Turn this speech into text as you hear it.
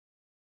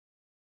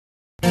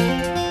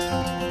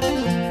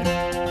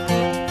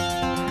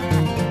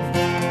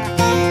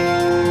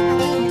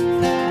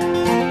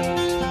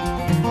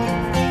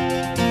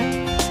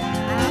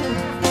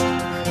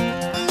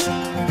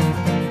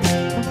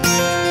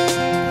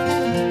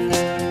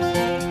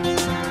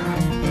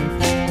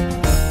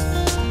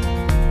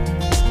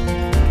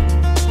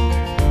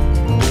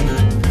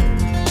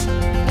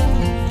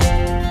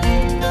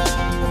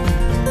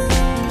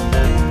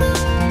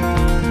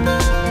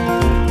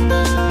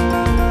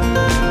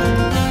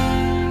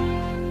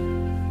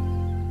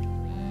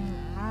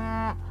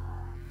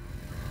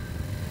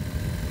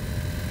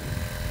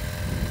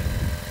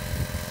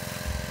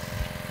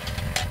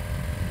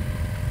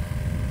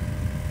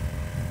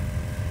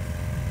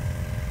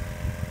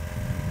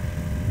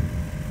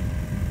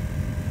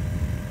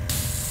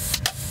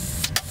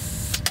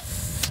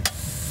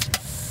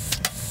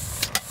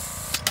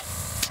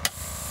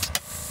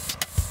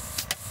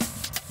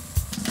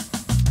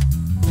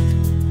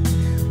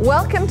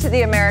to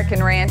the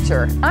American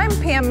Rancher. I'm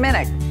Pam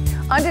Minnick.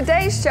 On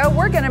today's show,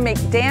 we're going to meet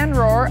Dan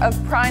Rohrer of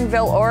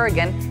Prineville,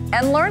 Oregon,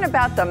 and learn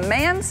about the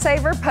Man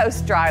Saver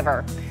Post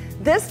Driver.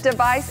 This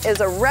device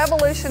is a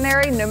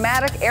revolutionary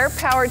pneumatic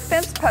air-powered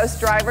fence post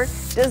driver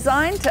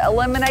designed to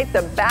eliminate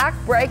the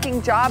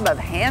back-breaking job of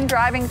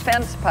hand-driving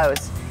fence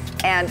posts.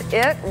 And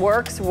it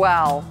works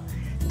well.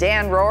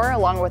 Dan Rohrer,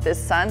 along with his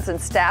sons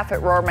and staff at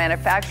Rohrer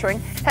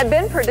Manufacturing, had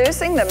been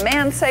producing the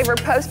Man Saver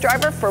Post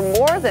Driver for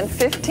more than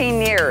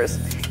 15 years.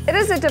 It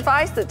is a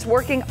device that's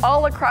working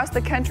all across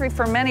the country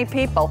for many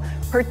people,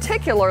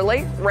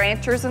 particularly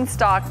ranchers and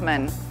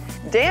stockmen.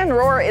 Dan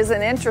Rohrer is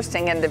an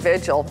interesting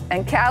individual,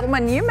 and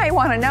cattlemen, you may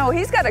want to know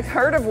he's got a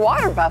herd of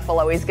water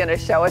buffalo he's going to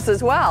show us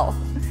as well.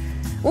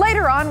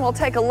 Later on, we'll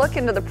take a look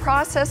into the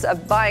process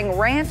of buying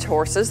ranch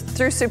horses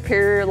through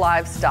Superior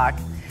Livestock.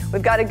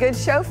 We've got a good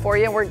show for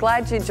you, and we're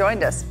glad you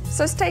joined us.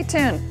 So stay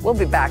tuned. We'll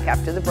be back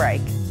after the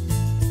break.